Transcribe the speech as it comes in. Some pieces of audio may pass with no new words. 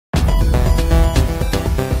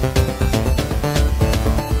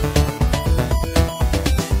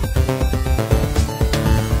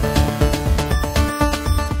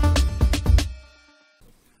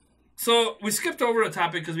So we skipped over a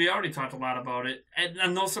topic because we already talked a lot about it,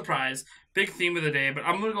 and no surprise, big theme of the day. But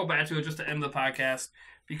I'm going to go back to it just to end the podcast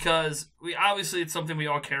because it's something we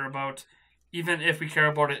all care about, even if we care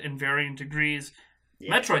about it in varying degrees.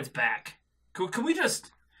 Yeah. Metroid's back. Can we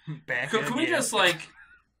just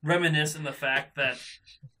reminisce in the fact that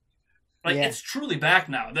it's truly back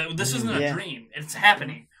now? That this isn't a dream; it's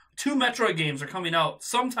happening. 2 Metroid games are coming out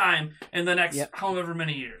sometime in the next however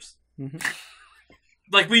many years. Mm-hmm.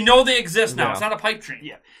 Like, we know they exist now. Yeah. It's not a pipe dream.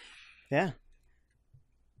 Yeah. Yeah.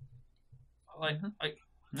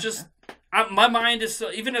 My mind is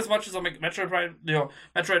still, even as much as I'm like Metroid Prime,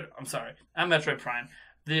 I'm Metroid Prime.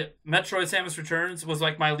 The Metroid Samus Returns was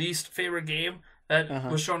like my least favorite game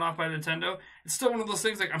that was shown off by Nintendo. It's still one of those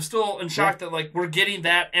things, like, I'm still in shock that, like, we're getting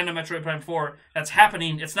that and a Metroid Prime 4 that's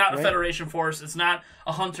happening. It's not a Federation Force. It's not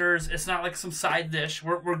a Hunters. It's not like some side dish.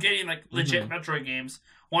 We're getting, like, legit Metroid games.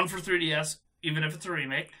 One for 3DS, even if it's a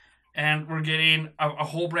remake, and we're getting a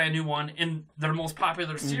whole brand new one in their most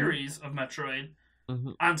popular series of Metroid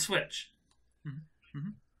on Switch. Mm-hmm.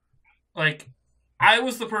 Like, I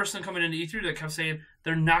was the person coming into E3 that kept saying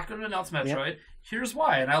they're not going to announce Metroid. Yep. Here's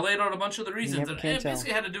why, and I laid out a bunch of the reasons. And it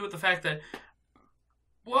basically had to do with the fact that,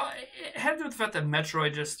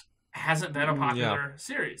 Metroid just hasn't been a popular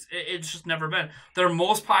series. It's just never been. Their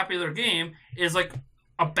most popular game is like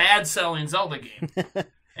a bad selling Zelda game.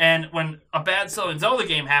 And when a bad selling Zelda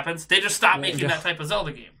game happens, they just stop making that type of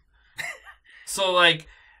Zelda game. So, like,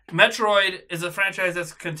 Metroid is a franchise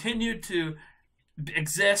that's continued to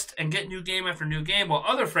exist and get new game after new game, while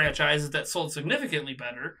other franchises that sold significantly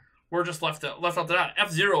better were just left out to that.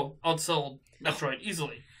 F-Zero outsold Metroid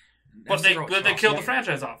easily. But they killed the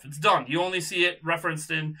franchise off. It's done. You only see it referenced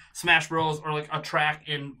in Smash Bros. Or like a track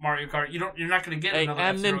in Mario Kart. You're not going to get another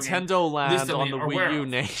F-Zero Nintendo game. Land on the Wii U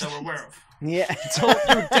name. That we're aware of. Yeah. Don't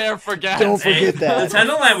you dare forget. Don't forget that.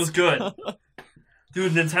 Nintendo Land was good.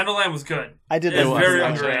 Dude, Nintendo Land was good. I did. It was very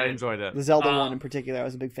underrated. I enjoyed it. The Zelda one in particular, I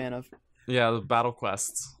was a big fan of. Yeah, the Battle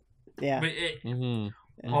Quests. Yeah.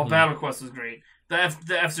 Battle Quest was great.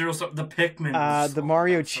 The F-Zero stuff, the Pikmin. The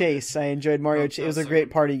Mario Chase. I enjoyed Mario Chase. It was a great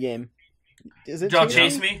party game. Is it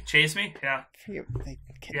Chase Me? Chase Me? Yeah. They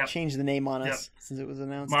changed the name on us since it was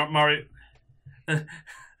announced. Mario.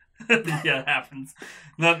 Yeah, it happens.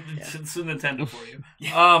 It's a Nintendo for you.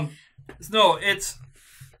 No,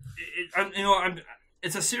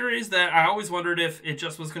 it's a series that I always wondered if it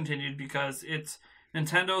just was continued because it's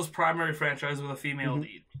Nintendo's primary franchise with a female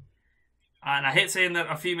lead. And I hate saying that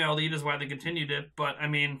a female lead is why they continued it, but I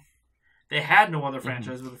mean, they had no other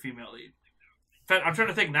franchise with a female lead. In fact, I'm trying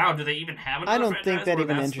to think now, do they even have another franchise? I don't think that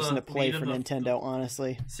even enters into play for Nintendo,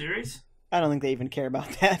 honestly. Series? I don't think they even care about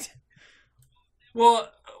that. Well,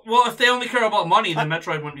 if they only care about money, then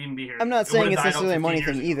Metroid wouldn't even be here. I'm not saying it's necessarily a money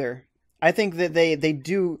thing either. I think that they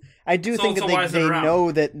do. I do think that they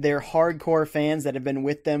know that their hardcore fans that have been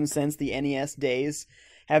with them since the NES days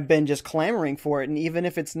have been just clamoring for it, and even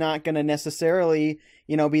if it's not going to necessarily,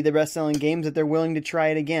 be the best-selling games, that they're willing to try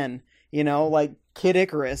it again. Like Kid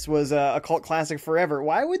Icarus was a cult classic forever.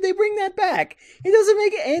 Why would they bring that back? It doesn't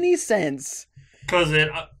make any sense. Because it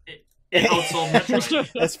outsold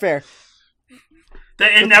Metroid. That's fair.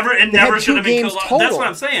 It never should have been killed. That's what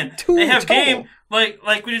I'm saying. They have game like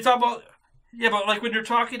when you talk about but like when you're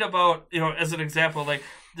talking about as an example, like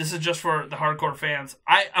this is just for the hardcore fans.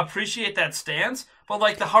 I appreciate that stance, but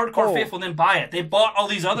like the hardcore faithful didn't buy it. They bought all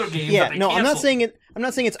these other games. Yeah, no, I'm not saying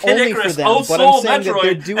it's only for them, but I'm saying that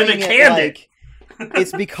they're doing it like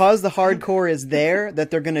it's because the hardcore is there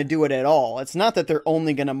that they're going to do it at all. It's not that they're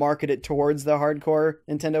only going to market it towards the hardcore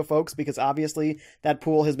Nintendo folks, because obviously that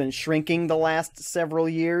pool has been shrinking the last several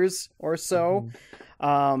years or so.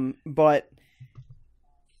 But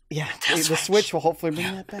yeah, the Switch will hopefully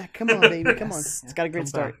bring that back. Come on, baby, come on. It's got a great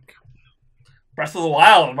start. Breath of the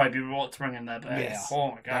Wild might be able to bring in that back. Yes, oh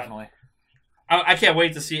my god, definitely. I can't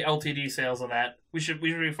wait to see LTD sales of that. We should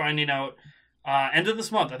be finding out end of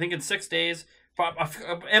this month. I think in 6 days.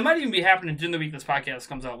 It might even be happening during the week this podcast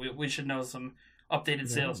comes out. We should know some updated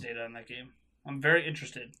sales data on that game. I'm very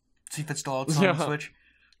interested. See if it's still outselling the Switch.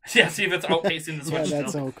 Yeah, see if it's outpacing the Switch. That's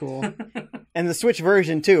still. so cool. And the Switch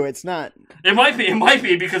version too. It's not. It might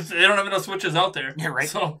be because they don't have enough Switches out there. Yeah, right.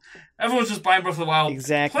 So everyone's just buying Breath of the Wild,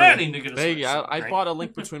 exactly. planning to get a Switch. Yeah, I bought a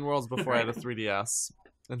Link Between Worlds before I had a 3DS.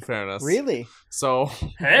 In fairness, really. So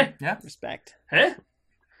hey, yeah, respect. Hey.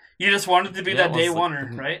 You just wanted to be that day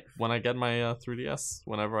oneer, right? When I get my 3DS,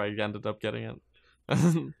 whenever I ended up getting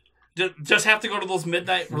it. Just have to go to those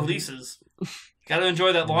midnight releases. Got to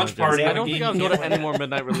enjoy that launch party. I don't think I'll go to any more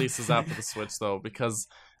midnight releases after the Switch, though, because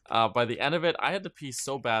By the end of it, I had to pee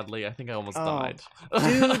so badly, I think I almost died.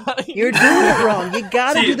 Dude, you're doing it wrong. You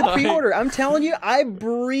gotta do the pre-order. I'm telling you, I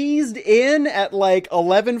breezed in at like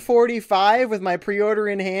 11:45 with my pre-order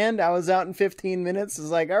in hand. I was out in 15 minutes. It's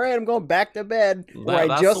like, all right, I'm going back to bed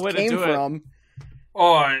where I just came from.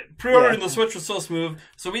 Oh, pre-ordering the Switch was so smooth.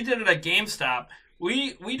 So we did it at GameStop.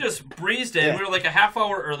 We just breezed in. Yeah. We were like a half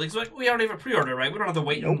hour early. So we already have a pre-order, right? We don't have to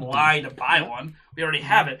wait in line to buy one. We already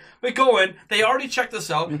have it. We go in. They already checked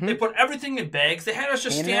us out. Mm-hmm. They put everything in bags. They had us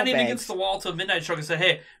just standing against the wall till midnight truck and said,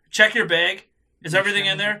 hey, check your bag. Is everything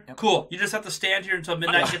in there? Yep. Cool. You just have to stand here until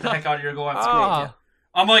midnight. Get the heck out of here. Go outside.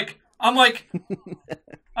 I'm like,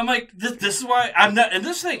 this is why I'm not. And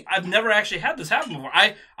this thing, I've never actually had this happen before.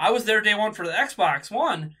 I was there day one for the Xbox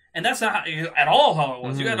One. And that's not at all how it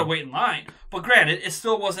was. You had to wait in line. But granted, it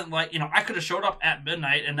still wasn't like, I could have showed up at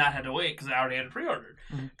midnight and not had to wait because I already had it pre-ordered.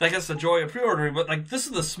 Mm-hmm. Like, that's the joy of pre-ordering. But, like, this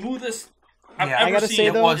is the smoothest I've ever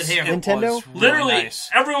seen. Nintendo, literally,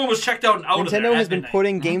 everyone was checked out and out of there. Nintendo has been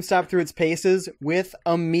putting GameStop through its paces with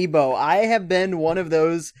Amiibo. I have been one of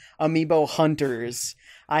those Amiibo hunters.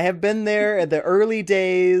 I have been there at the early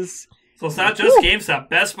days. So it's not just GameStop.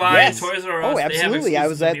 Best Buy, Toys R Us. Oh, absolutely. I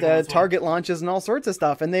was at the Target launches and all sorts of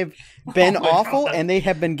stuff, and they've been awful, and they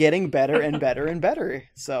have been getting better and better and better.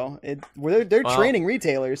 So they're training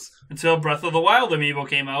retailers. Until Breath of the Wild Amiibo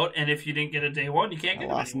came out, and if you didn't get it day one, you can't get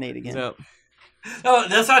it. I lost Nate again. Yep. No,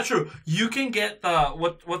 that's not true. You can get the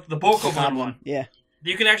Bokoblin one. Yeah.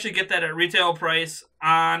 You can actually get that at retail price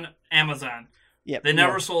on Amazon. Yep. They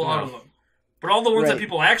never sold out of them. But all the ones that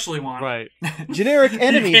people actually want. Right. Generic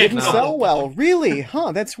Enemy didn't sell well. Really?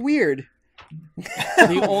 Huh, that's weird.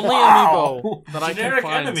 The only Amiibo that I can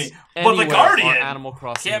find Enemy. But the Guardian are Animal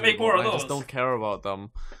Crossing can't make more of those. I just don't care about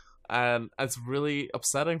them. And it's really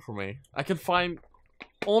upsetting for me. I can find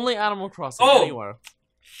only Animal Crossing anywhere.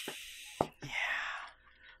 Yeah.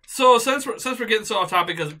 So since we're getting so off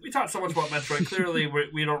topic, because we talked so much about Metroid, clearly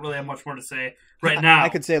we don't really have much more to say right now. I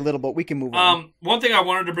could say a little, but we can move on. One thing I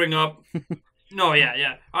wanted to bring up... No,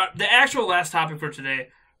 yeah. The actual last topic for today,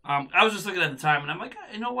 I was just looking at the time, and I'm like,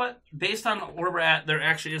 you know what? Based on where we're at, there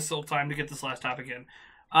actually is still time to get this last topic in.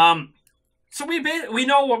 So we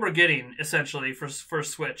know what we're getting, essentially, for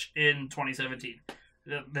Switch in 2017.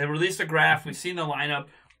 They released a graph. We've seen the lineup.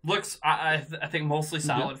 Looks, I think, mostly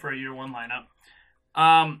solid for a year one lineup.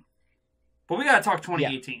 But we got to talk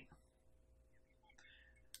 2018. Yeah.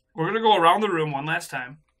 We're going to go around the room one last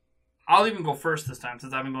time. I'll even go first this time,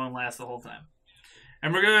 since I've been going last the whole time.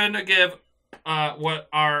 And we're going to give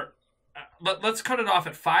let's cut it off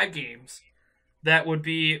at 5 games that would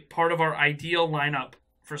be part of our ideal lineup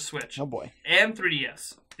for Switch. Oh boy. And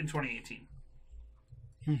 3DS in 2018.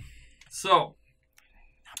 So,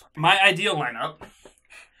 my ideal lineup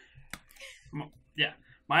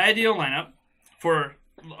for...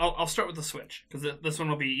 I'll start with the Switch, because this one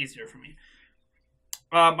will be easier for me.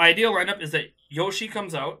 My ideal lineup is that Yoshi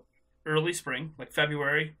comes out early spring, like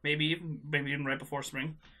February, maybe even right before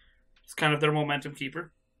spring. It's kind of their momentum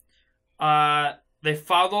keeper. They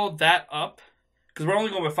follow that up, because we're only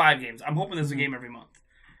going with 5 games. I'm hoping there's a game every month.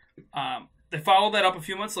 They follow that up a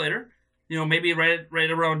few months later, maybe right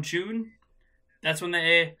around June. That's when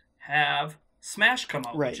they have Smash come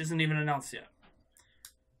out, which isn't even announced yet.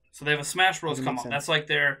 So they have a Smash Bros. Come out. That's like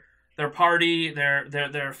their party,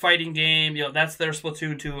 their fighting game. That's their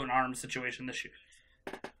Splatoon 2 and ARMS situation this year.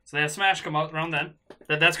 So they have Smash come out around then.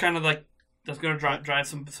 That's kind of like, that's going to drive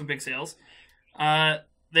some big sales.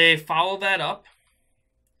 They follow that up,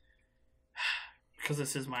 because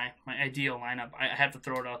this is my ideal lineup. I have to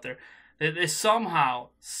throw it out there. They somehow,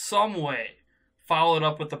 some way, follow it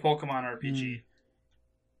up with the Pokemon RPG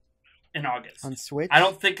in August. On Switch? I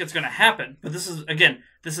don't think it's going to happen, but this is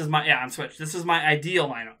on Switch. This is my ideal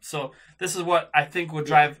lineup. So this is what I think would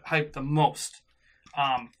drive hype the most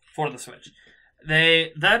for the Switch.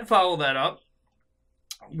 They then follow that up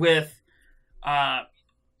with, I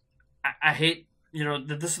hate,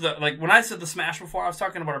 this is when I said the Smash before, I was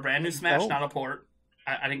talking about a brand new Smash, not a port.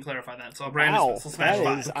 I didn't clarify that. So a brand new Smash 5.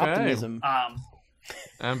 That is optimism.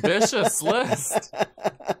 Ambitious list.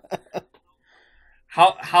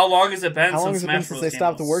 How long has it been since they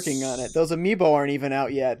stopped working on it? Those Amiibo aren't even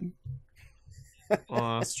out yet.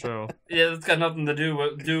 Oh, that's true. Yeah, it's got nothing to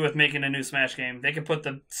do with making a new Smash game. They could put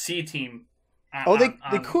the C team.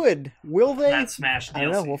 They could. Will they? That Smash DLC. I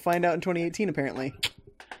don't know. We'll find out in 2018, apparently.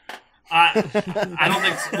 I don't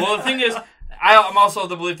think so. Well, the thing is, I'm also of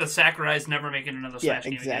the belief that Sakurai's never making another Smash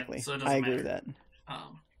game exactly. Again, so it doesn't I agree with that.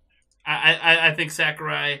 I think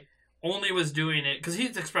Sakurai only was doing it because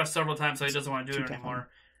he's expressed several times that he doesn't want to do it anymore.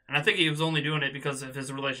 And I think he was only doing it because of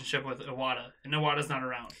his relationship with Iwata. And Iwata's not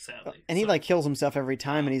around, sadly. And he kills himself every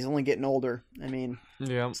time, and he's only getting older. I mean,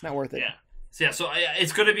 it's not worth it. Yeah. So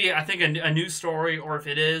it's going to be, I think, a new story, or if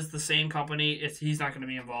it is the same company, he's not going to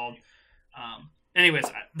be involved. Anyways,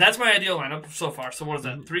 that's my ideal lineup so far. So what is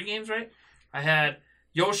that? 3 games, right? I had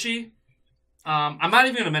Yoshi. I'm not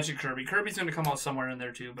even going to mention Kirby. Kirby's going to come out somewhere in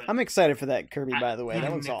there too. But I'm excited for that Kirby, by the way.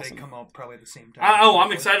 That looks awesome. They come out probably at the same time.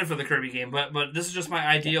 I'm excited for the Kirby game, but this is just my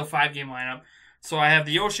ideal 5-game lineup. So I have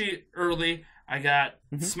the Yoshi early. I got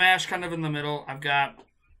Smash kind of in the middle. I've got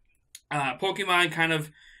Pokemon kind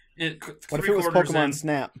of. What if it was Pokemon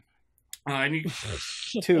Snap? I need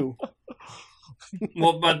 2.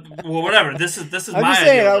 Well, whatever. This is I'm my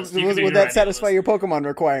just saying, would that satisfy your Pokemon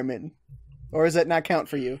requirement, or does that not count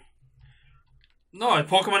for you? No,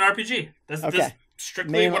 it's Pokemon RPG. That's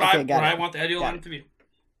strictly what I want the ideal lineup to be.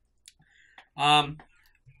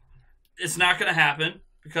 It's not going to happen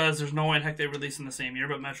because there's no way in heck they release in the same year.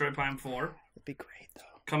 But Metroid Prime 4 would be great though.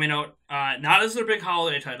 Coming out not as their big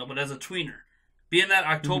holiday title, but as a tweener, being that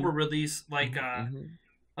October release like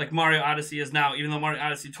Mario Odyssey is now. Even though Mario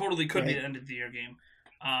Odyssey totally could be the end of the year game,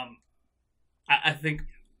 I think,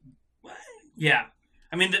 yeah.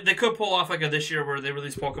 I mean, they could pull off like a this year where they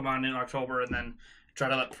release Pokemon in October and then try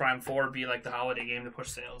to let Prime 4 be like the holiday game to push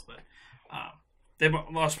sales. But they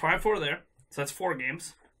lost Prime 4 there, so that's 4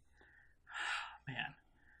 games. Man,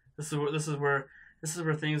 this is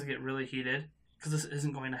where things get really heated because this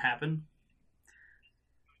isn't going to happen.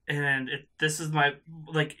 And this is my,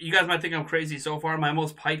 you guys might think I'm crazy so far. My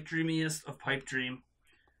most pipe dreamiest of pipe dream.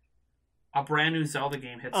 A brand new Zelda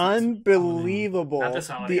game hits. Unbelievable.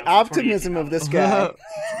 The optimism of this guy.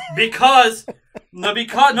 Because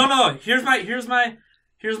here's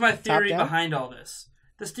my theory behind all this.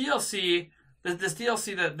 This DLC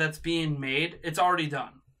that's being made, it's already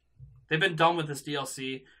done. They've been done with this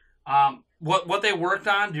DLC. What they worked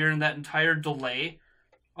on during that entire delay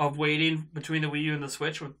of waiting between the Wii U and the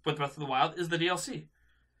Switch with Breath of the Wild is the DLC.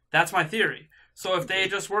 That's my theory. So if they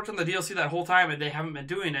just worked on the DLC that whole time and they haven't been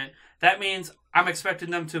doing it, that means I'm expecting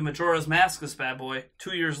them to Majora's Mask this bad boy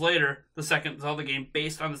 2 years later, the second Zelda game,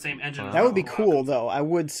 based on the same engine. That would be cool, though. I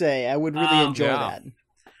would say. I would really enjoy that.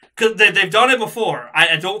 Because they've done it before.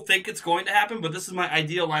 I don't think it's going to happen, but this is my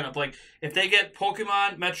ideal lineup. Like, if they get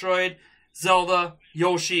Pokemon, Metroid, Zelda,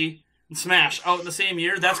 Yoshi, and Smash out in the same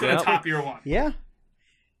year, that's going to top year 1. Yeah.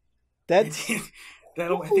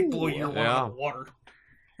 That'll, I think, blow year 1 out of the water.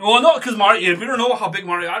 Well, no, because Mario. If you don't know how big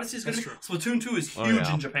Mario Odyssey is going to be, Splatoon 2 is huge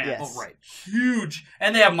in Japan. Yes. Oh, right, huge,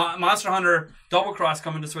 and they have Monster Hunter Double Cross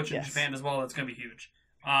coming to Switch in Japan as well. That's going to be huge.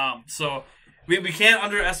 So we can't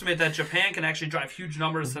underestimate that Japan can actually drive huge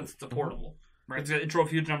numbers since it's a portable. Right, it drove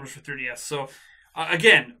huge numbers for 3DS. So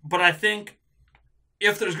again, but I think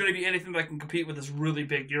if there's going to be anything that can compete with this really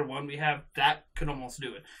big year 1 we have, that could almost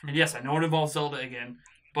do it. And yes, I know it involves Zelda again,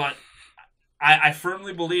 but I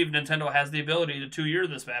firmly believe Nintendo has the ability to 2-year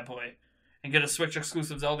this bad boy and get a Switch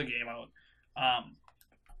exclusive Zelda game out.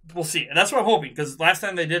 We'll see. And that's what I'm hoping, because last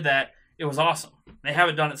time they did that, it was awesome. They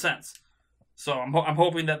haven't done it since. So I'm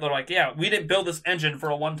hoping that they're like, yeah, we didn't build this engine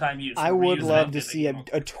for a one-time use. I would love to see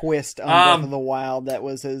a twist on Breath of the Wild that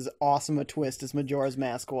was as awesome a twist as Majora's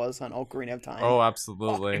Mask was on Ocarina of Time. Oh,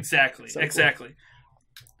 absolutely. Exactly. Cool.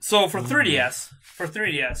 So for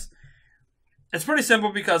 3DS, it's pretty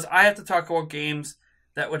simple because I have to talk about games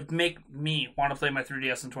that would make me want to play my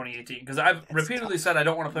 3DS in 2018. Because I've repeatedly said I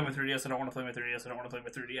don't want to play my 3DS, I don't want to play my 3DS, I don't want to play my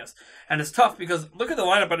 3DS. And it's tough because look at the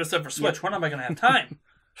lineup I just said for Switch. When am I going to have time?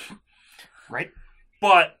 Right?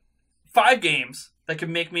 But 5 games that could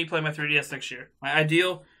make me play my 3DS next year. My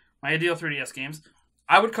ideal 3DS games.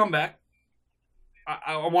 I would come back.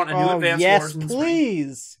 I want a new Advance Wars. Yes,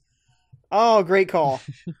 please. Oh, great call.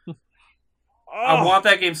 I want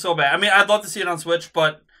that game so bad. I mean, I'd love to see it on Switch,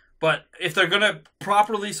 but if they're going to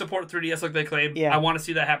properly support 3DS like they claim, I want to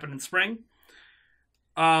see that happen in spring.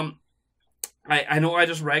 I know I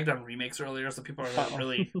just ragged on remakes earlier, so people are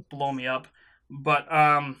really blow me up. But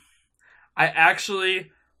I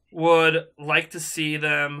actually would like to see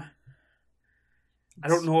them... I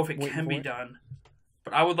don't know if it can be done,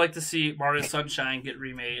 but I would like to see Mario Sunshine get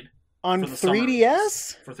remade. On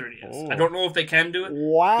 3DS? For 3DS. Oh. I don't know if they can do it.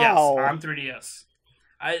 Wow. Yes, on 3DS.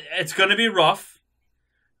 It's going to be rough,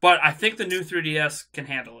 but I think the new 3DS can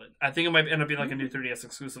handle it. I think it might end up being like a new 3DS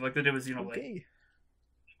exclusive, like they did with Xenoblade.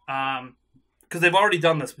 Because they've already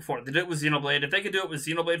done this before. They did it with Xenoblade. If they could do it with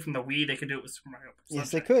Xenoblade from the Wii, they could do it with Super Mario Sunshine. Yes,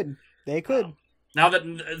 they could. They could. Now that,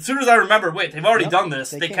 as soon as I remember, wait, they've already done this.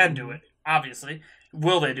 They can do it, obviously.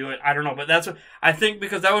 Will they do it? I don't know, but that's what I think,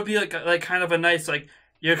 because that would be like kind of a nice, like,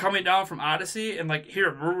 you're coming down from Odyssey, and like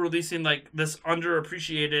here we're releasing like this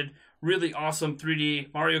underappreciated, really awesome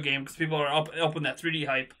 3D Mario game because people are up in that 3D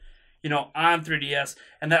hype, on 3DS,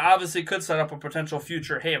 and that obviously could set up a potential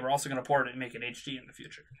future. Hey, we're also going to port it and make it HD in the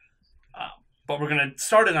future. But we're going to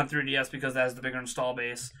start it on 3DS because that has the bigger install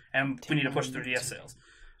base, and we need to push 3DS sales.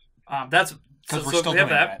 That's because we're still doing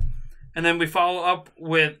that. And then we follow up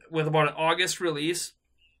with about an August release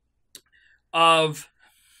of.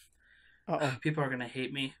 People are going to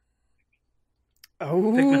hate me.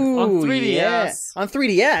 Oh, Pikmin on 3DS. Yeah. On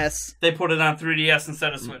 3DS. They put it on 3DS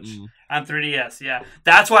instead of Switch. On 3DS, yeah.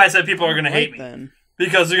 That's why I said people are going to hate me. Then.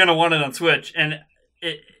 Because they're going to want it on Switch. And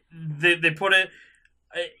they put it...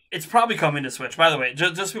 It's probably coming to Switch. By the way,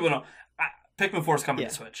 just so people know, Pikmin 4 is coming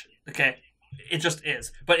to Switch. Okay? It just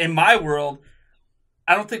is. But in my world,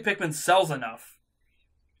 I don't think Pikmin sells enough.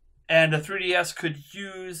 And a 3DS could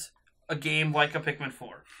use a game like a Pikmin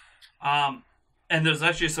 4. And there's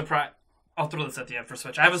actually a surprise... I'll throw this at the end for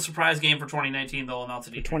Switch. I have a surprise game for 2019. They'll announce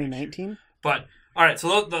it. 2019? But, alright,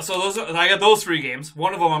 so those I got those 3 games.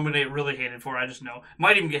 One of them I'm going to get really hated for, I just know.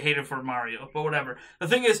 Might even get hated for Mario, but whatever. The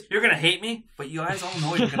thing is, you're going to hate me, but you guys all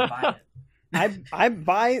know you're going to buy it. I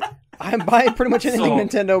buy pretty much anything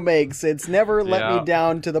Nintendo makes. It's never let me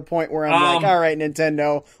down to the point where I'm like, alright,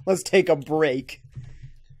 Nintendo, let's take a break.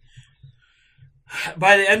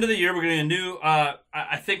 By the end of the year, we're getting a new,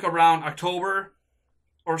 I think around October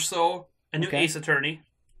or so, a new Ace Attorney.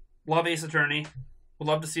 Love Ace Attorney. Would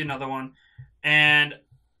love to see another one. And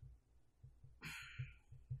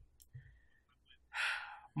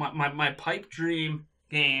my pipe dream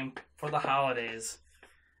game for the holidays.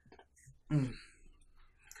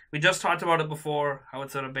 We just talked about it before, how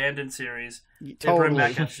it's an abandoned series. Totally. They bring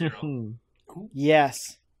back F-Zero.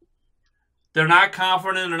 Yes. They're not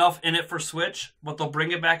confident enough in it for Switch, but they'll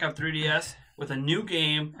bring it back on 3DS with a new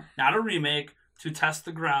game, not a remake, to test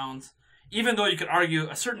the grounds. Even though you could argue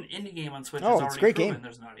a certain indie game on Switch is already proven game.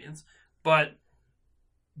 There's an audience. But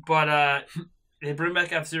they bring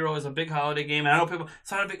back F-Zero as a big holiday game. And I know people,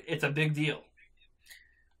 it's a big deal.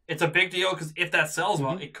 It's a big deal because if that sells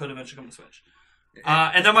well, it could eventually come to Switch.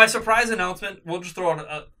 And then my surprise announcement, we'll just throw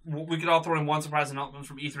out, we could all throw in one surprise announcement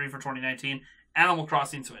from E3 for 2019. Animal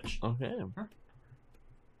Crossing Switch. Okay.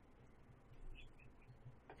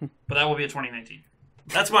 But that will be a 2019.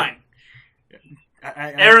 That's mine.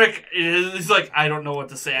 Eric is like, I don't know what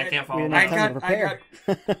to say. I can't follow that.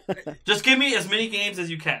 Just give me as many games as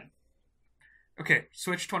you can. Okay,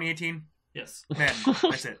 Switch 2018. Yes. Man,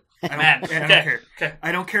 that's it. I don't care. Okay.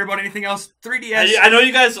 I don't care about anything else. 3DS. I know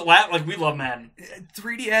you guys laugh, like we love Madden.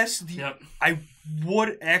 3DS. I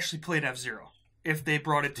would actually play an F-Zero if they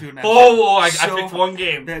brought it to an F-Zero. I picked one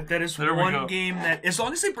game. That is one game that, as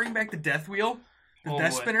long as they bring back the Death Wheel, the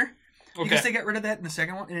Death Spinner, because they got rid of that in the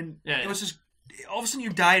second one, and it was just, all of a sudden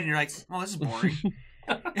you died and you're like, oh, this is boring.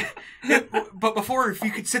 But before, if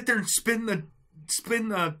you could sit there and spin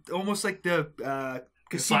the almost like the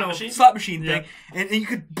casino slot machine thing, and you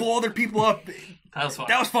could blow other people up. That was fun.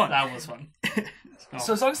 That was fun.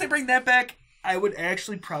 So as long as they bring that back, I would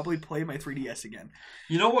actually probably play my 3DS again.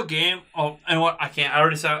 You know what game? Oh, and what? I can't. I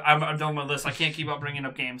already said I'm done with my list. I can't keep up bringing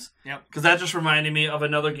up games. Yep. Because that just reminded me of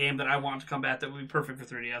another game that I want to come back that would be perfect for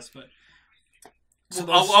 3DS. But so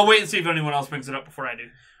I'll wait and see if anyone else brings it up before I do.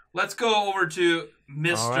 Let's go over to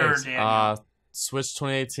Mr. Daniel. Switch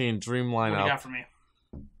 2018 Dream Lineup. What do you got for me?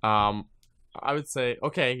 I would say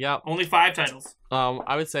only 5 titles.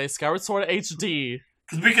 I would say Skyward Sword HD.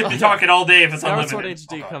 Because we could be talking all day if it's Skyward unlimited.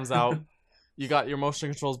 Sword HD comes out. You got your motion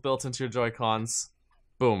controls built into your Joy-Cons.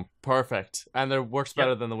 Boom. Perfect. And it works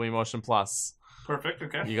better than the Wii Motion Plus. Perfect,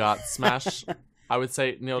 okay. You got Smash. I would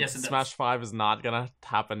say, yes, Smash 5 is not going to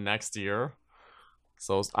happen next year.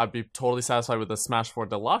 So I'd be totally satisfied with the Smash 4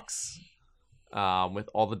 Deluxe. With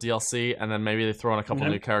all the DLC. And then maybe they throw in a couple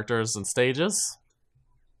new characters and stages.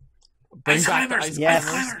 Bring back the Ice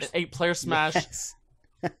Climbers. 8-player Smash. Yes.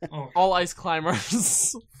 All Ice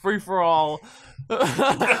Climbers. Free for all.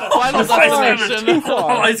 Final destination.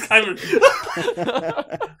 All Ice Climbers.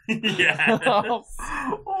 Yeah.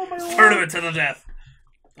 Oh my Lord. Tournament to the death.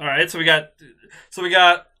 Alright, so we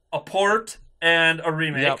got a port and a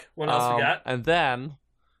remake. Yep. What else we got? And then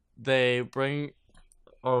they bring...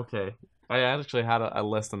 Okay. I actually had a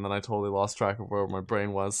list and then I totally lost track of where my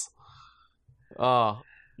brain was.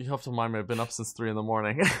 You have to remind me, I've been up since 3 in the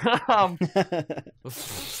morning. Oh,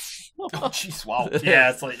 jeez, wow. Yeah,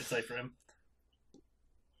 it's late for him.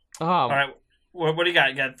 All right, what do you got?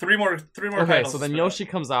 You got three more okay, titles. So then Yoshi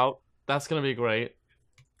comes out. That's going to be great.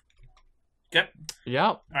 Yep. Yep.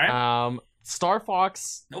 All right. Star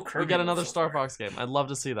Fox. No Kirby. We get another Star Fox game. I'd love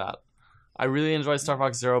to see that. I really enjoyed Star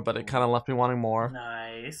Fox Zero, but it kind of left me wanting more.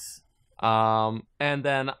 Nice. And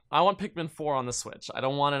then I want Pikmin 4 on the Switch. I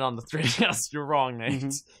don't want it on the 3DS. You're wrong,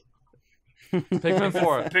 Nate. Pikmin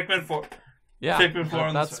 4. Pikmin 4. Yeah, Pikmin 4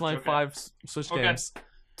 on that's the my Switch. 5 Switch games.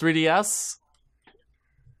 3DS.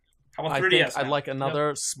 How about 3DS? I'd like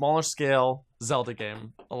another smaller scale Zelda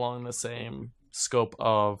game along the same scope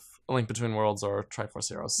of A Link Between Worlds or Triforce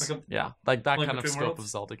Heroes. Like that kind of scope of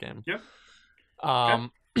Zelda game. Yeah.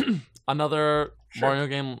 Another Mario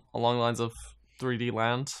game along the lines of 3D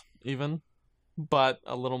Land, even, but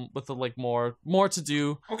a little with more to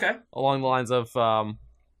do. Okay. Along the lines of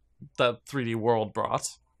that 3D World brought.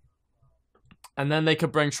 And then they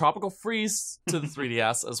could bring Tropical Freeze to the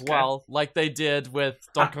 3DS as well, like they did with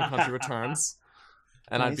Donkey Kong Country Returns.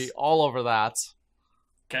 And I'd be all over that.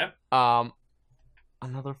 Okay.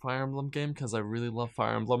 Another Fire Emblem game, because I really love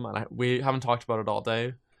Fire Emblem, and we haven't talked about it all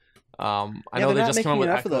day. I know they just came out with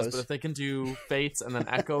Echoes, but if they can do Fates and then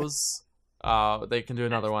Echoes, they can do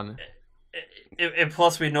another one. And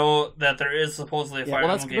plus, we know that there is supposedly a Fire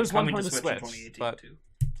Emblem game coming to Switch in 2018 but, too.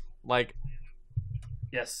 Like,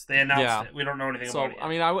 yes, they announced it. We don't know anything about it yet. I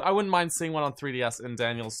mean, I wouldn't mind seeing one on 3DS in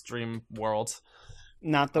Daniel's Dream World.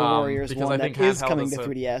 Not the Warriors one that is coming to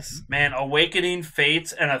 3DS. Man, Awakening,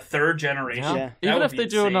 Fates, and a third generation. Yeah. Even if they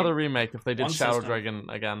do another remake, if they did Shadow Dragon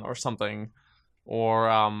again or something, or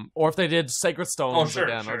if they did Sacred Stones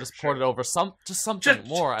again, or just port it over something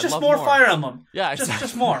more. Just more Fire Emblem. Yeah,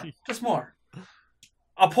 just more. Just more.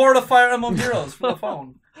 A port of Fire Emblem Heroes for the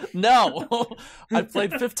phone. No, I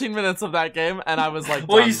played 15 minutes of that game and I was like,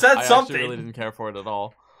 well, you said something. I really didn't care for it at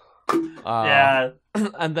all. Yeah,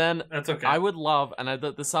 and then that's okay. I would love, and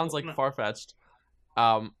this sounds like far-fetched.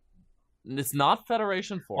 It's not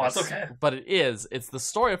Federation Force. Well, that's okay. But it is. It's the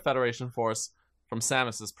story of Federation Force from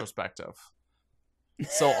Samus's perspective.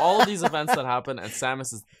 So all of these events that happen, and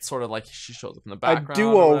Samus is sort of like she shows up in the background, a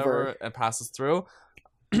do-over, and passes through.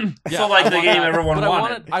 So like the game everyone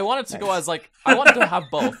wanted. I wanted to go as I wanted to have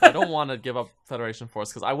both. I don't want to give up Federation Force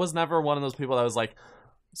because I was never one of those people that was like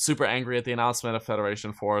super angry at the announcement of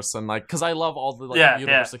Federation Force and because I love all the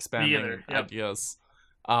universe expanding ideas.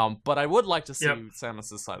 But I would like to see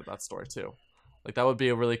Samus's side of that story too. Like that would be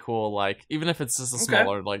a really cool even if it's just a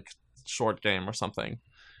smaller short game or something.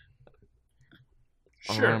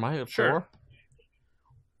 Sure. Am I at 4?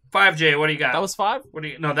 5J, what do you got? That was 5? What do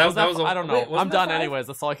you? No, that was I don't know. I'm done 5? anyways.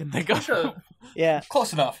 That's all I can think of. Yeah,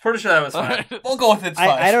 close enough. Pretty sure that was 5. Right. We'll go with it. 5.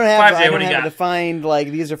 I don't have 5J, I don't have it defined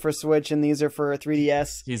these are for Switch and these are for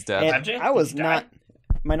 3DS. He's dead. 5J? I was not.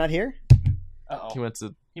 Am I not here? Uh-oh. He went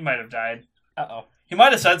to. He might have died. Uh-oh. He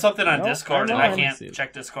might have said something on Discord and I can't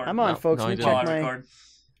check Discord. I'm on, folks. Let me check my. Record.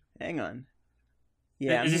 Hang on.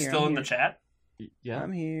 Yeah, is he still in the chat? Yeah,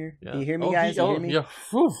 I'm here. Yeah. You hear me, guys? You hear me? Yeah.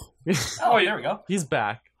 Oh, there we go. He's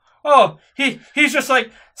back. Oh, he's just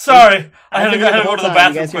like, sorry, I had to go to the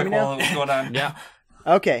bathroom quick while it was going on. Yeah.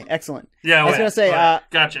 Okay, excellent. Yeah, I was gonna say,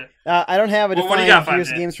 gotcha. I don't have a defined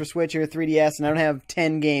here's games for Switch or 3DS, and I don't have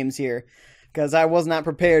 10 games here because I was not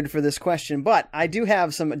prepared for this question. But I do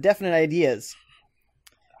have some definite ideas.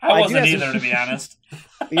 I wasn't either, to be honest.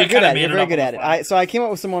 You're good at it. You're very good at it. So I came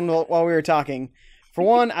up with someone while we were talking. For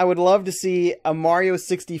one, I would love to see a Mario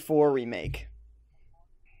 64 remake.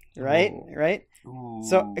 Right? Ooh. Right? Ooh.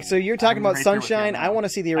 So you're talking about Sunshine. I want to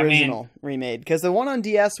see the original remade because the one on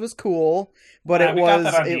DS was cool, but it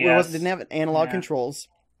didn't have analog controls,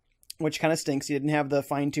 which kind of stinks. You didn't have the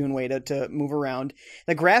fine-tuned way to move around.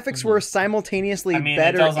 The graphics were simultaneously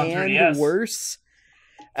better and worse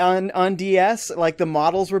on DS. Like the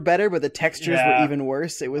models were better, but the textures were even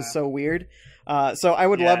worse. It was so weird. So I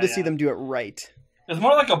would love to see them do it right. It was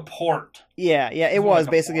more like a port. Yeah, it was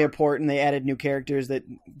basically a port, and they added new characters that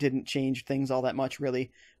didn't change things all that much,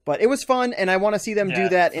 really. But it was fun, and I want to see them do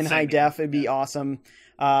that in high def. It'd be awesome.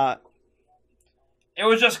 It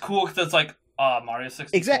was just cool because it's like Mario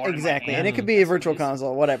 64. Exactly, and it could be a virtual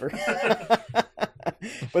console, whatever.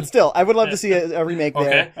 But still, I would love to see a remake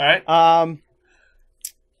there. Okay, all right.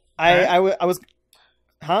 I was...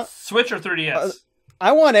 Huh? Switch or 3DS?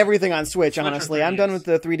 I want everything on Switch, honestly. I'm done with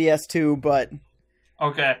the 3DS too, but...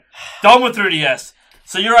 Okay. Done with 3DS.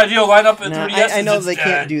 So your ideal lineup at 3DS I know they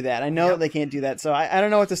can't do that. I know they can't do that. So I don't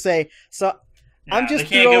know what to say. So I'm just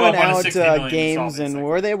throwing out games, and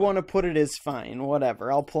where they want to put it is fine.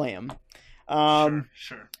 Whatever. I'll play them.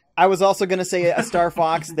 Sure. I was also going to say a Star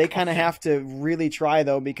Fox. They kind of have to really try,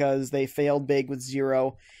 though, because they failed big with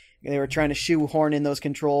Zero. They were trying to shoehorn in those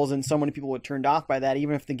controls, and so many people were turned off by that,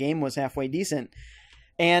 even if the game was halfway decent.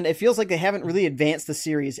 And it feels like they haven't really advanced the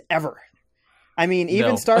series ever. I mean,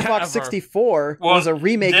 even Star Fox 64 was a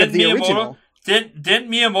remake of the original. Didn't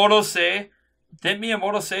Miyamoto say Didn't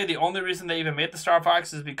Miyamoto say the only reason they even made the Star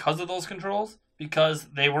Fox is because of those controls? Because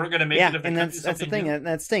they weren't going to make it if and that's the thing. New.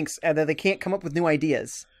 That stinks. That they can't come up with new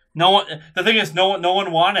ideas. No one. The thing is, no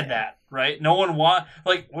one wanted that, right? No one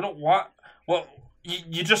we don't want. Well,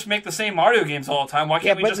 you just make the same Mario games all the time. Why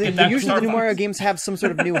can't we just get that? Usually, the new Mario games have some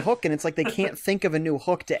sort of new hook, and it's like they can't think of a new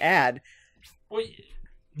hook to add. Well,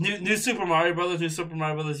 New Super Mario Brothers, New Super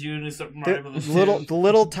Mario Brothers U, New Super Mario Brothers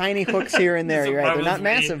little tiny hooks here and there. You're right. They're not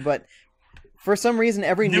massive, but for some reason,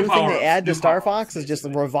 every new thing they add to Star Fox is just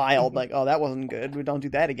reviled. Like, oh, that wasn't good. We don't do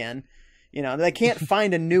that again. You know, they can't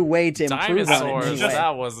find a new way to improve on it.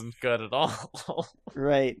 That wasn't good at all.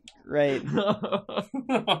 Right.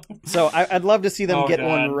 So I'd love to see them get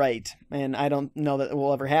one right, and I don't know that it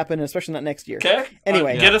will ever happen, especially not next year. Okay.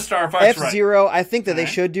 Anyway, get a Star Fox F-Zero, right. I think that they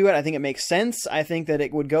should do it. I think it makes sense. I think that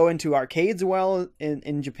it would go into arcades well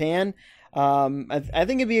in Japan. I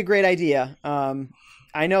think it'd be a great idea.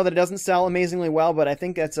 I know that it doesn't sell amazingly well, but I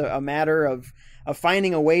think that's a matter of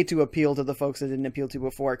finding a way to appeal to the folks that didn't appeal to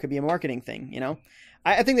before. It could be a marketing thing, you know?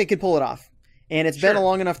 I think they could pull it off. And it's been a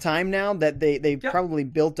long enough time now that they probably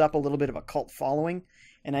built up a little bit of a cult following,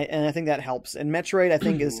 and I think that helps. And Metroid, I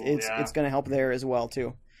think, it's going to help there as well,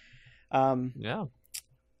 too. Yeah.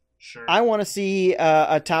 Sure. I want to see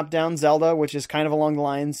a top-down Zelda, which is kind of along the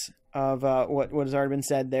lines of what has already been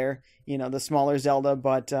said there. You know, the smaller Zelda,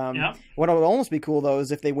 but what would almost be cool, though,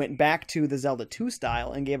 is if they went back to the Zelda 2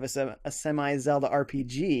 style and gave us a semi-Zelda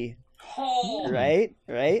RPG. Oh. Right?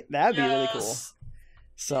 That'd be really cool.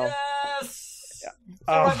 So,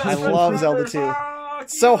 I love Zelda 2.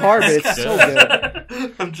 So hard, but it's so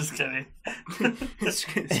good. I'm just kidding. Going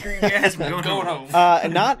home.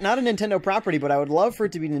 Not a Nintendo property, but I would love for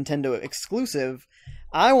it to be Nintendo exclusive.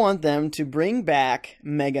 I want them to bring back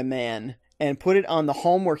Mega Man and put it on the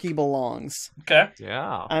home where he belongs. Okay.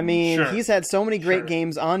 Yeah. I mean, he's had so many great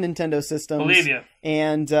games on Nintendo systems. Believe you.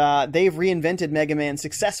 And they've reinvented Mega Man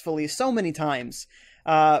successfully so many times.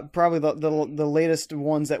 Probably the latest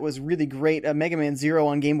ones that was really great, Mega Man Zero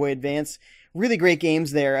on Game Boy Advance. Really great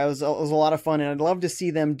games there. It was a lot of fun, and I'd love to see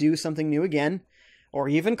them do something new again. Or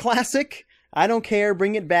even classic. I don't care.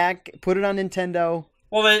 Bring it back. Put it on Nintendo.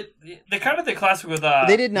 Well, they kind of did classic with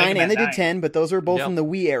they did 9 and they did 10, but those were both from the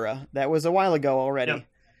Wii era. That was a while ago already. Yep.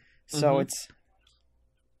 So it's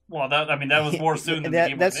that was more soon than the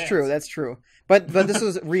Game Boy Advance. That's true. But this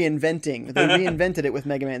was reinventing. They reinvented it with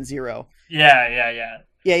Mega Man Zero. Yeah.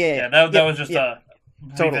 That was just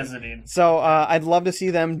revisiting. So I'd love to see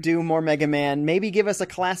them do more Mega Man. Maybe give us a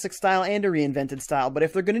classic style and a reinvented style. But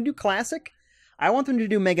if they're going to do classic, I want them to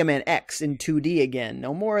do Mega Man X in 2D again.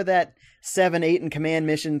 No more of that 7, 8, and Command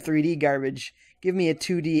Mission 3D garbage. Give me a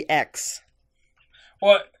 2D X.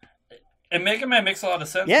 Well, and Mega Man makes a lot of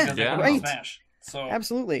sense because they put it on Smash. So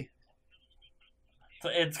absolutely. So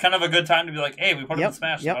it's kind of a good time to be like, hey, we put him in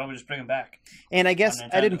Smash, so why don't we just bring him back? And I guess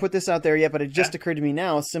I didn't put this out there yet, but it just occurred to me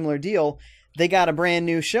now, a similar deal. They got a brand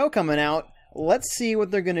new show coming out. Let's see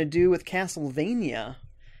what they're going to do with Castlevania.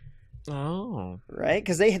 Oh. Right?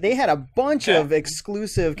 Because they had a bunch of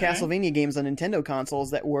exclusive Castlevania games on Nintendo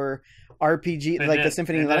consoles that were RPG, the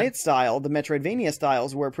Symphony of the Night style, the Metroidvania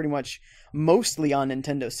styles were pretty much mostly on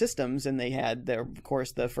Nintendo systems, and they had, of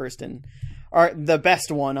course, the first the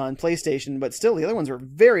best one on PlayStation, but still the other ones were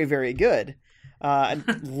very, very good.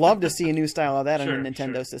 I'd love to see a new style of that on a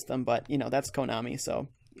Nintendo system, but that's Konami, so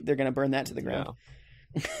they're going to burn that to the ground.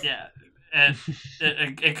 Yeah. And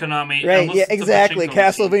Konami. Right, yeah, exactly.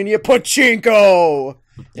 Castlevania Pachinko!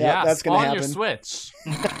 Yeah, that's going to happen. On your Switch.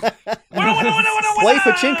 Play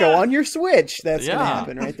Pachinko on your Switch. That's going to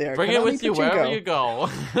happen right there. Bring it with you wherever you go.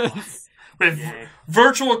 With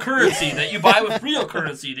virtual currency that you buy with real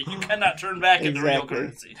currency that you cannot turn back into real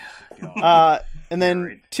currency. And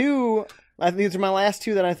then two, I think these are my last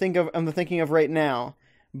two that I'm thinking of right now,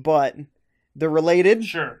 but they're related.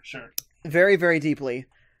 Sure. Very, very deeply.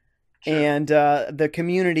 Sure. And the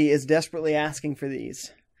community is desperately asking for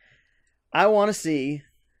these. I want to see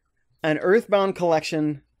an Earthbound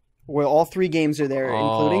collection where all 3 games are there,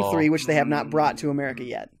 including 3, which they have not brought to America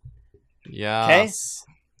yet. Yes.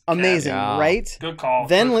 Okay? Amazing, right? Good call.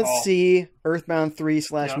 Then let's see Earthbound 3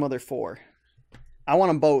 / Mother 4. I want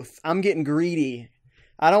them both. I'm getting greedy.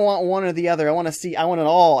 I don't want one or the other. I want it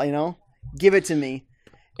all, Give it to me.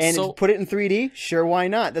 And put it in 3D? Sure, why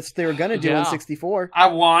not? That's what they were going to do in 64. I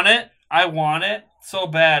want it so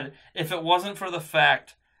bad if it wasn't for the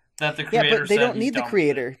fact that the creator but they don't need the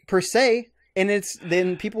creator, per se. And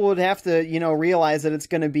then people would have to, realize that it's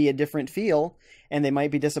going to be a different feel, and they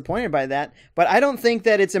might be disappointed by that. But I don't think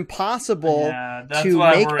that it's impossible to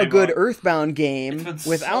make a good Earthbound game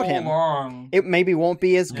without him. Long. It maybe won't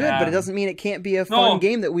be as good, but it doesn't mean it can't be a fun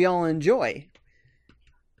game that we all enjoy.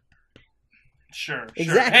 Sure.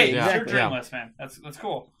 Exactly. Hey, it's your dream list, man. That's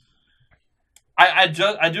cool. I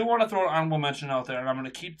do want to throw an honorable mention out there, and I'm going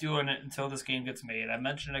to keep doing it until this game gets made. I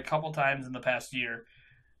mentioned it a couple times in the past year.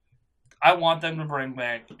 I want them to bring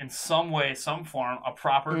back, in some way, some form, a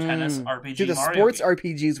proper tennis RPG. Dude, the Mario sports game.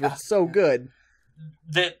 RPGs were so good.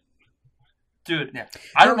 I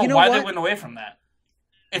don't know why they went away from that.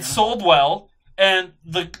 It sold well. And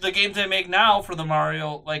the games they make now for the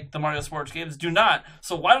Mario sports games do not.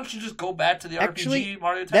 So why don't you just go back to the RPG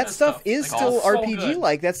Mario Tennis that stuff is like, still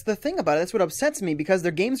RPG-like. That's the thing about it. That's what upsets me, because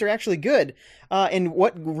their games are actually good. And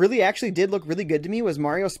what really actually did look really good to me was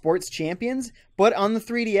Mario Sports Champions. But on the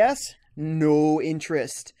 3DS, no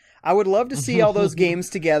interest. I would love to see all those games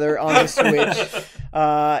together on the Switch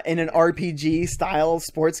in an RPG-style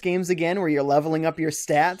sports games again, where you're leveling up your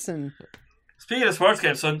stats and... Speaking of sports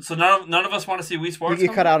games, so none of us want to see Wii Sports. You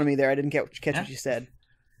cut out on me there. I didn't catch what you said.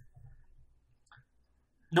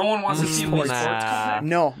 No one wants to see Wii Sports.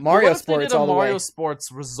 No, Mario Sports all the way. Mario Sports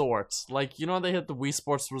Resort, like they had the Wii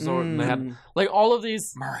Sports Resort, and they had like all of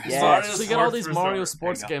these. So you get all these Mario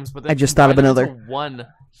Sports games, but I just thought of another one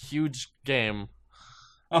huge game.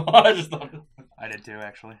 Oh, I just thought. I did too,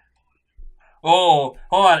 actually. Oh,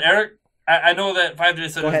 hold on, Eric. I know that 5J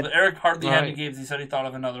said it, but Eric hardly had any games. He said he thought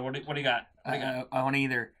of another. What do you got? I want to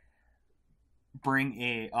either bring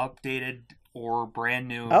a updated or brand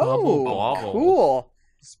new. Oh, Bubble. Cool!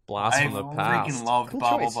 Blast from the past. I freaking loved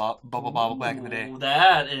Bubble Bobble back in the day.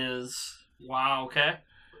 That is wow. Okay.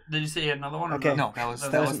 Did you say you had another one? Okay. No, that was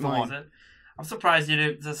the one. I'm surprised you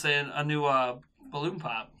didn't just say a new Balloon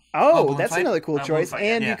Pop. Oh, that's another cool choice,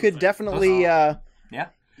 and you could definitely.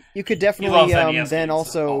 You could definitely then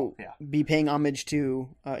also be paying homage to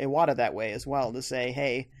Iwata that way as well, to say,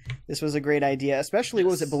 hey, this was a great idea. Especially,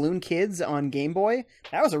 what was it, Balloon Kids on Game Boy?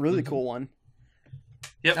 That was a really cool one.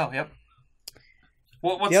 Yep. Oh, yep.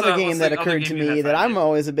 The other game that occurred to me that I'm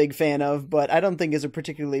always a big fan of, but I don't think is a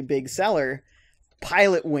particularly big seller,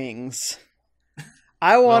 Pilot Wings.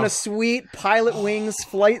 I want a sweet Pilot Wings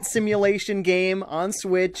flight simulation game on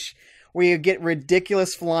Switch where you get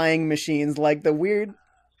ridiculous flying machines like the weird...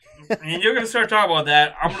 And you're gonna start talking about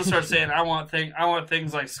that. I'm gonna start saying I want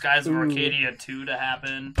things like Skies of Arcadia 2 to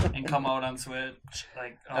happen and come out on Switch.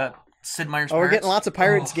 Like Sid Meier's Pirates. We're getting lots of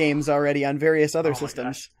Pirates games already on various other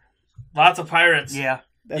systems. Lots of Pirates. Yeah.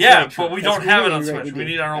 But we don't have it on Switch. We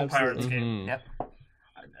need our own Pirates game. Yep.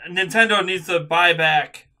 Nintendo needs to buy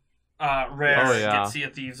back Rare and get Sea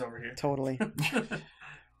of Thieves over here. Totally.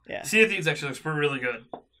 Yeah. Sea of Thieves actually looks really good.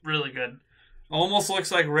 Really good. Almost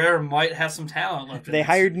looks like Rare might have some talent left. They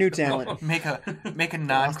hired new talent. Make a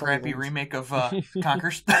non-crappy remake of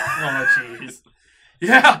Conkers. Oh jeez.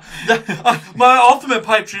 Yeah, my ultimate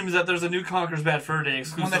pipe dream is that there's a new Conker's Bad Fur Day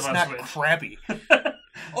exclusive on Switch. One that's not crappy.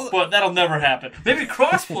 But that'll never happen. Maybe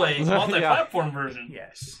crossplay, multi-platform version.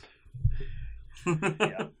 Yes.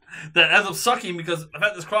 That ends up sucking because the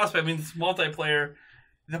fact this crossplay means multiplayer.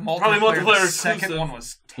 The multiplayer exclusive. Second one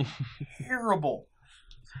was terrible.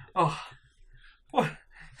 Oh. What?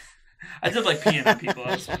 I did like peeing on people.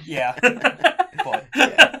 Yeah.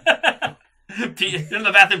 Pee in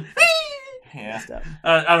the bathroom. Yeah.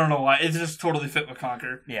 I don't know why. It just totally fit with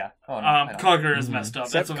Conker. Yeah. Conker is messed up.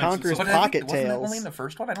 Except Conker's Pocket Tales. Wasn't that only in the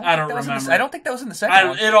first one? I don't remember. I don't think that was in the second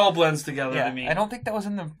one. It all blends together to me. I don't think that was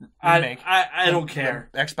in the remake. I don't care.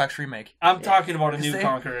 Xbox remake. I'm talking about a new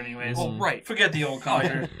Conker anyways. Well, right. Forget the old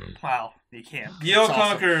Conker. Wow. You can't. The old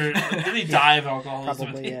Conker, did he die of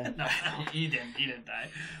alcoholism? Probably, yeah. No, he didn't. He didn't die.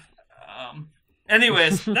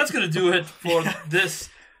 Anyways, that's going to do it for this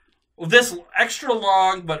extra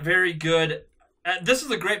long but very good. This is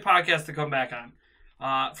a great podcast to come back on.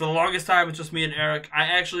 For the longest time, it's just me and Eric. I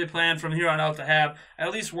actually plan from here on out to have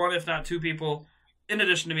at least one, if not two people, in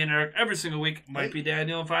addition to me and Eric, every single week. Might be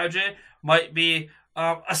Daniel and 5J. Might be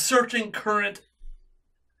a certain current...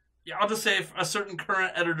 Yeah, I'll just say a certain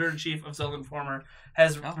current editor-in-chief of Zelda Informer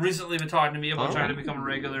has recently been talking to me about trying to become a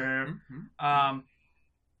regular here.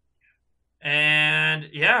 And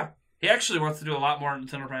yeah, he actually wants to do a lot more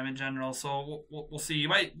Nintendo Prime in general. So we'll see. You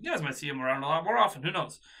guys might see him around a lot more often. Who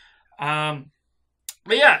knows? But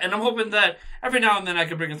yeah, and I'm hoping that every now and then I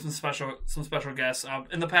could bring in some special guests.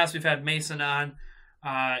 In the past, we've had Mason on.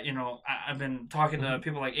 I've been talking to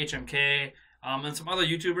people like HMK. And some other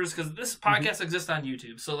YouTubers, because this podcast exists on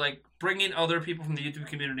YouTube. So, like, bringing other people from the YouTube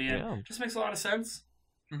community in just makes a lot of sense.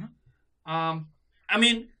 I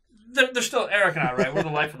mean, they're still Eric and I, right? We're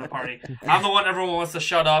the life of the party. I'm the one everyone wants to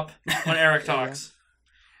shut up when Eric talks.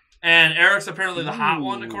 And Eric's apparently the hot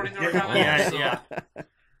one, according to our comments. Yeah.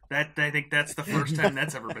 I think that's the first time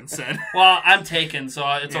that's ever been said. Well, I'm taken, so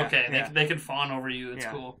it's okay. They can fawn over you. It's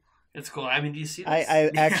cool. It's cool. I mean, do you see this?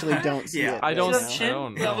 I actually don't see it. I don't.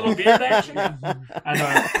 That little beard action. I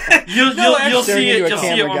know. You'll see it. You'll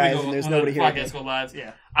see it when there's nobody here. Podcast go live.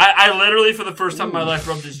 Yeah. I literally for the first time in my life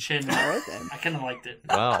rubbed his chin. All right then. I kind of liked it.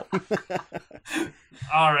 Wow.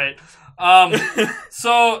 All right.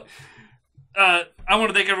 So. I want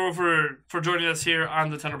to thank everyone for joining us here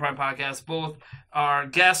on the Nintendo Prime podcast. Both our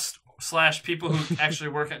guests / people who actually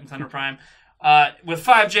work at Nintendo Prime. With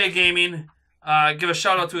 5J Gaming, give a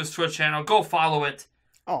shout out to his Twitch channel. Go follow it.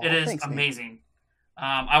 It is amazing.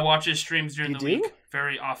 I watch his streams during the week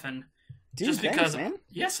very often. Dude, just because. Thanks, man.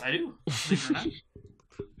 Yes, I do. Believe it or not.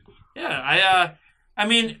 Yeah, I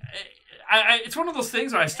mean, it's one of those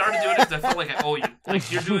things where I started doing it because I felt like I owe you.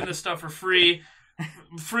 Like you're doing this stuff for free.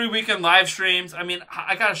 Free weekend live streams. I mean,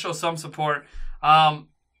 I gotta show some support. I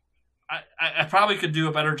probably could do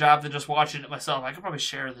a better job than just watching it myself. I could probably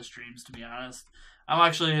share the streams, to be honest. I'm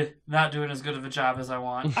actually not doing as good of a job as I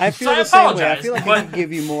want. I feel the same way. I feel like I could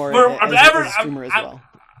give you more as a streamer as well.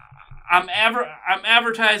 I'm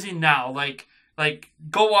advertising now. Like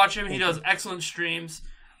go watch him. He does excellent streams.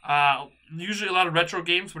 Usually a lot of retro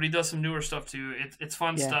games, but he does some newer stuff too. It's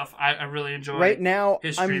fun stuff. I really enjoy right now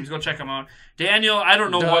his streams. Go check him out. Daniel, I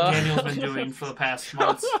don't know what Daniel's been doing for the past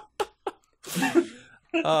months.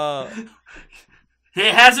 He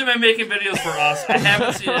hasn't been making videos for us. I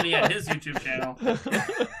haven't seen any on his YouTube channel.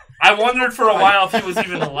 I wondered for a while if he was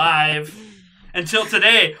even alive. Until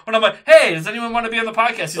today, when I'm like, hey, does anyone want to be on the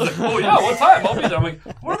podcast? He's like, oh yeah, what time? I'll be there. I'm like,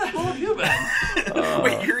 where the hell have you been?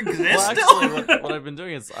 Wait, you exist still? Actually, what I've been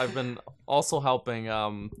doing is I've been also helping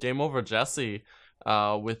Game Over Jesse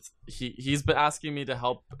with he's been asking me to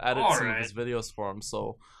help edit some of his videos for him,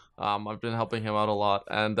 so I've been helping him out a lot,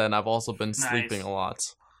 and then I've also been sleeping a lot.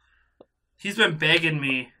 He's been begging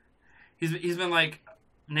me. He's been like,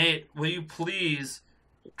 Nate, will you please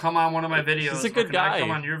come on one of my videos? He's a good guy. I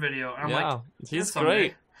come on your video. And I'm like, he's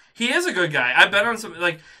great. He is a good guy. I've been on some,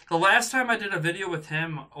 like, the last time I did a video with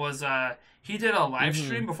him was, he did a live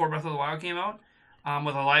stream before Breath of the Wild came out,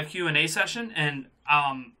 with a live Q&A session, and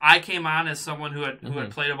I came on as someone who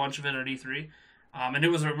had played a bunch of it at E3, and it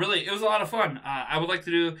was a lot of fun. I would like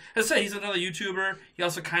to do, as I say, he's another YouTuber. He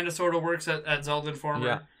also kind of sort of works at Zelda Informer.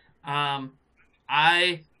 Yeah.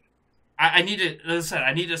 I need to, as I said,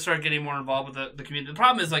 I need to start getting more involved with the community. The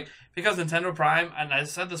problem is, like, because Nintendo Prime, and I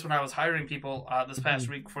said this when I was hiring people this past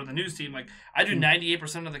week for the news team, like, I do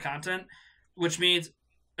 98% of the content, which means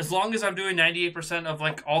as long as I'm doing 98% of,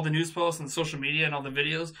 like, all the news posts and social media and all the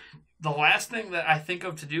videos, the last thing that I think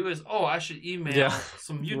of to do is, I should email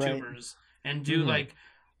some YouTubers and do,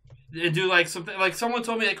 something, like, someone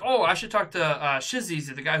told me, like, I should talk to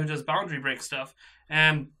Shizeezy, the guy who does Boundary Break stuff,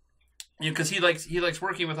 and because he likes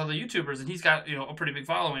working with other YouTubers, and he's got a pretty big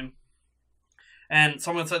following. And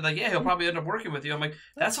someone said, like, he'll probably end up working with you. I'm like,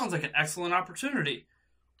 that sounds like an excellent opportunity.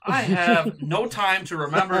 I have no time to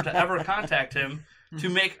remember to ever contact him to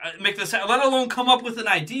make this, let alone come up with an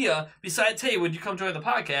idea. Besides, hey, would you come join the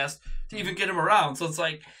podcast to even get him around? So it's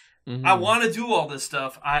like, I want to do all this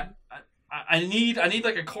stuff. I need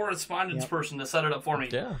like a correspondence person to set it up for me.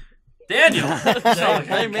 Yeah. Daniel.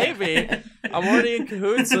 Hey, maybe. I'm already in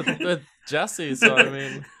cahoots with Jesse, so I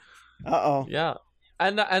mean. Yeah.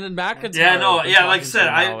 And McIntyre. Yeah, no, yeah, like I said,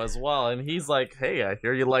 as well, and he's like, hey, I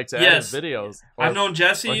hear you like to edit videos. I've known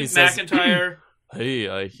Jesse, McIntyre. Hey,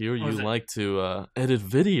 I hear you like to edit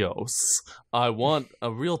videos. I want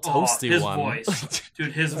a real toasty his one. Voice.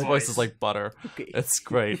 Dude, his voice is like butter. Okay. It's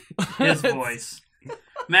great. His voice.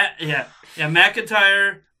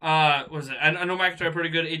 McIntyre. Was it? I know McIntyre pretty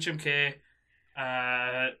good. HMK.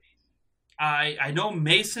 I know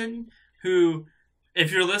Mason, who,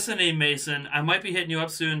 if you're listening, Mason, I might be hitting you up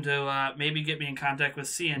soon to maybe get me in contact with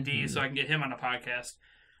C&D so I can get him on a podcast.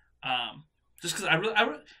 Just because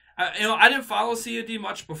I didn't follow C&D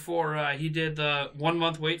much before he did the 1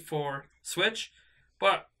 month wait for Switch,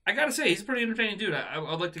 but I gotta say he's a pretty entertaining dude.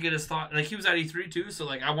 I'd like to get his thought. Like, he was at E3 too, so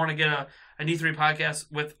like I want to get an E3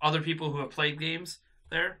 podcast with other people who have played games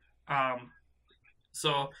there.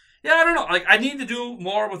 So yeah, I don't know. Like, I need to do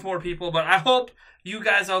more with more people, but I hope you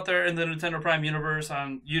guys out there in the Nintendo Prime universe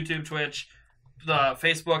on YouTube, Twitch, the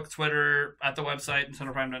Facebook, Twitter, at the website,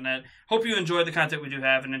 NintendoPrime.net. Hope you enjoy the content we do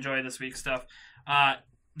have and enjoy this week's stuff.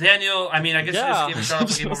 Daniel, I mean, I guess you just gave a shout out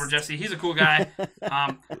to Game Over Jesse. He's a cool guy.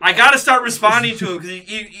 I gotta start responding to him because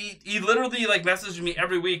he literally like messages me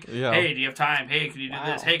every week. Yeah. Hey, do you have time? Hey, can you do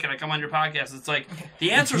this? Hey, can I come on your podcast? It's like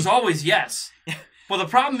the answer is always yes. Well, the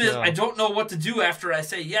problem is I don't know what to do after I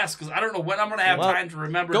say yes because I don't know when I'm going to have time to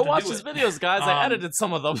remember. Go watch his videos, guys. I edited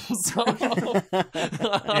some of them. So.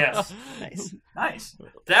 Yes, nice.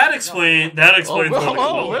 That explains. Really?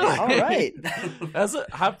 All right. Has it?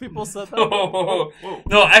 Have people said that?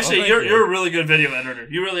 No, actually, you're a really good video editor.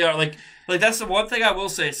 You really are. Like that's the one thing I will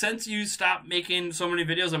say. Since you stopped making so many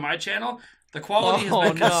videos on my channel, the quality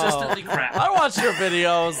has been consistently crap. I watch your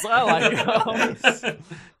videos. I like them.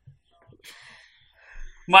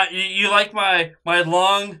 You like my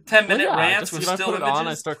long 10-minute rants with still put it images? on,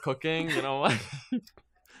 I start cooking, you know.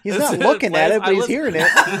 He's not looking at it, but he's hearing it.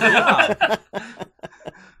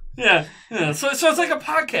 Yeah. So it's like a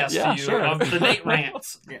podcast to you of the Nate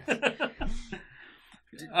rants.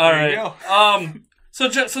 All right. So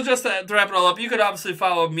just to wrap it all up, you could obviously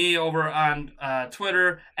follow me over on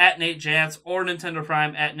Twitter at Nate Jantz or Nintendo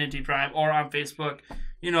Prime at Ninty Prime or on Facebook.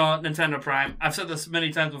 Nintendo Prime. I've said this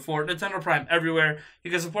many times before. Nintendo Prime everywhere.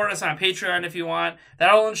 You can support us on Patreon if you want.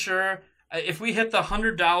 That'll ensure if we hit the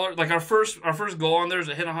 $100, like our first goal on there is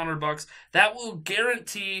to hit $100. That will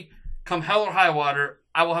guarantee, come hell or high water,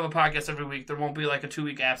 I will have a podcast every week. There won't be like a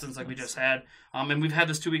 2-week absence like we just had. And we've had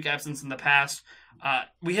this 2-week absence in the past.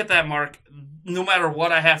 We hit that mark. No matter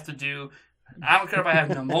what I have to do, I don't care if I have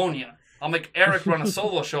pneumonia. I'll make Eric run a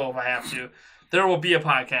solo show if I have to. There will be a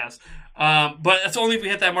podcast. But it's only if we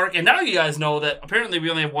hit that mark. And now you guys know that apparently we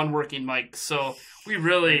only have one working mic. So we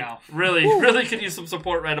really could use some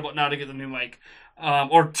support right about now to get the new mic.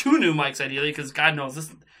 Or 2 new mics ideally, because God knows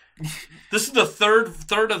this is the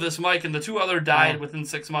third of this mic, and the 2 other died within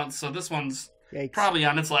 6 months. So this one's probably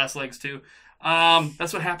on its last legs too.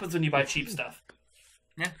 That's what happens when you buy cheap stuff.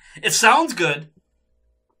 Yeah. It sounds good,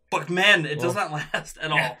 but man, it does not last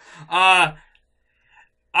at all.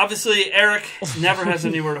 Obviously, Eric never has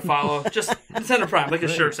anywhere to follow. Just Nintendo Prime, like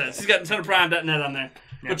his shirt says. He's got NintendoPrime.net on there.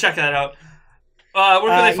 Go check that out. Where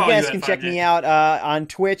can they follow you? You guys can check me out on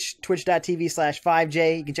Twitch,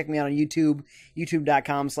 twitch.tv/5J. You can check me out on YouTube,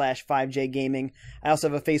 youtube.com/5JGaming. I also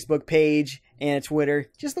have a Facebook page and a Twitter.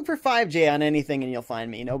 Just look for 5J on anything and you'll find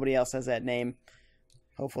me. Nobody else has that name.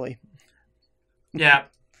 Hopefully. Yeah.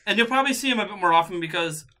 And you'll probably see him a bit more often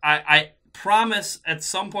because I promise at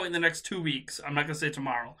some point in the next 2 weeks, I'm not going to say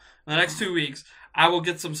tomorrow, in the next 2 weeks, I will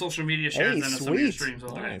get some social media shares into some of your streams.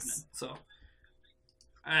 Nice. So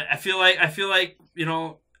I feel like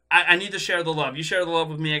I need to share the love. You share the love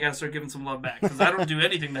with me, I got to start giving some love back because I don't do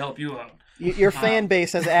anything to help you out. Your fan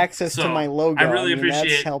base has access to my logo. I really appreciate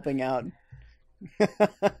that's helping out.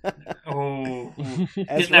 Getting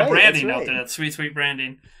that branding out there, that sweet, sweet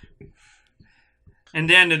branding. And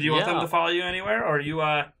Dan, do you want them to follow you anywhere, or are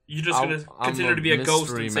you just going to continue to be a ghost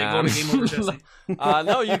and say go to Game Over Jesse?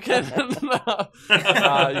 No, you can. You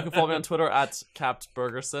can follow me on Twitter at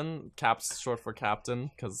CaptBurgerson. Cap's short for Captain,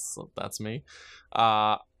 because that's me.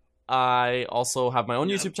 I also have my own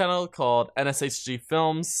YouTube channel called NSHG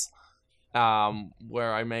Films,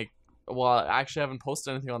 where I make. Well, I actually haven't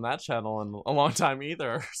posted anything on that channel in a long time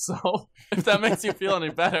either. So if that makes you feel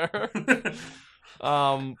any better.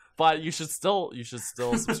 But you should still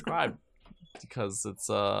subscribe because it's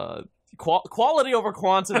quality over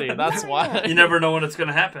quantity. That's why. You never know when it's going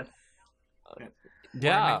to happen.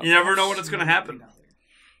 Yeah, you never know when it's going to happen.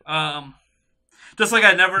 Just like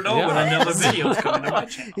I never know when another video is coming to my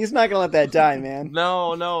channel. He's not going to let that die, man.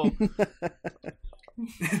 No. No,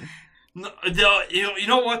 you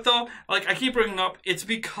know what though? Like I keep bringing up, it's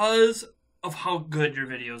because of how good your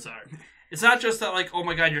videos are. It's not just that, like, oh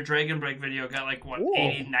my god, your Dragon Break video got, like,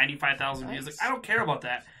 80, 95,000 views. Like, I don't care about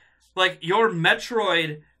that. Like, your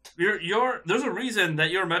Metroid, there's a reason that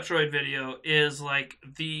your Metroid video is, like,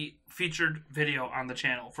 the featured video on the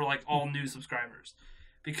channel for, like, all new subscribers.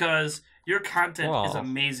 Because your content is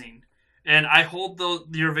amazing. And I hold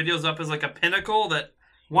your videos up as, like, a pinnacle that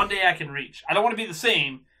one day I can reach. I don't want to be the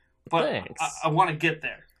same, but I want to get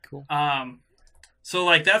there. Cool. So,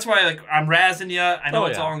 like, that's why, like, I'm razzing you. I know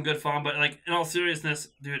it's all in good fun, but, like, in all seriousness,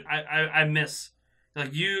 dude, I miss, like,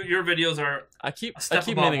 your videos are I keep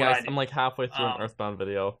meaning I'm, like, halfway through an Earthbound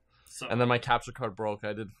video, and then my capture card broke.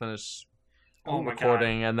 I did finish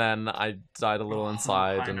recording, and then I died a little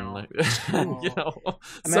inside, and, like, you know.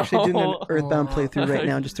 I'm actually doing an Earthbound playthrough right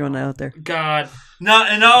now, just throwing that out there. God.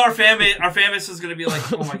 Now our fan base is going to be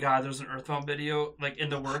like, oh my god, there's an Earthbound video, like,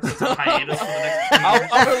 in the works. It's a hiatus for the next 2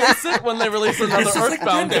 years. I'll release it when they release another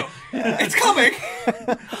Earthbound video. It's coming!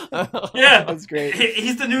 Yeah. That's great.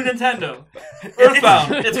 He's the new Nintendo.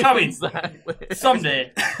 Earthbound. It's coming. Exactly.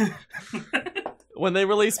 Someday. When they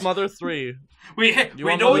release Mother 3. We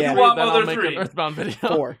know you want Mother 3. Make an Earthbound video.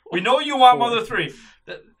 4. We know you want Mother 3.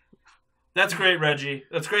 That's great, Reggie.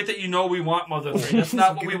 That's great that you know we want Mother 3. That's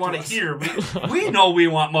not what we want to hear. We know we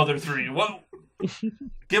want Mother 3. What?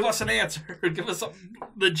 Give us an answer. Give us something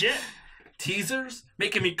legit. Teasers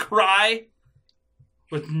making me cry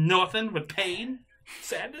with nothing, with pain,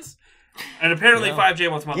 sadness. And apparently 5J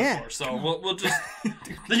wants Mother 4. So we'll just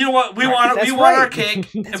you know what? We want our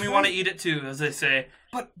cake and we want to eat it too, as they say.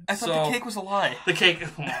 But I thought the cake was a lie. The cake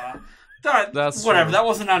that's whatever. True. That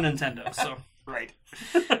wasn't on Nintendo, so right.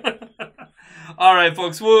 All right,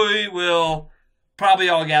 folks. We will probably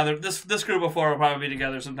all gather. This group of 4 will probably be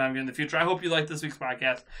together sometime in the future. I hope you liked this week's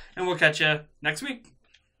podcast, and we'll catch you next week.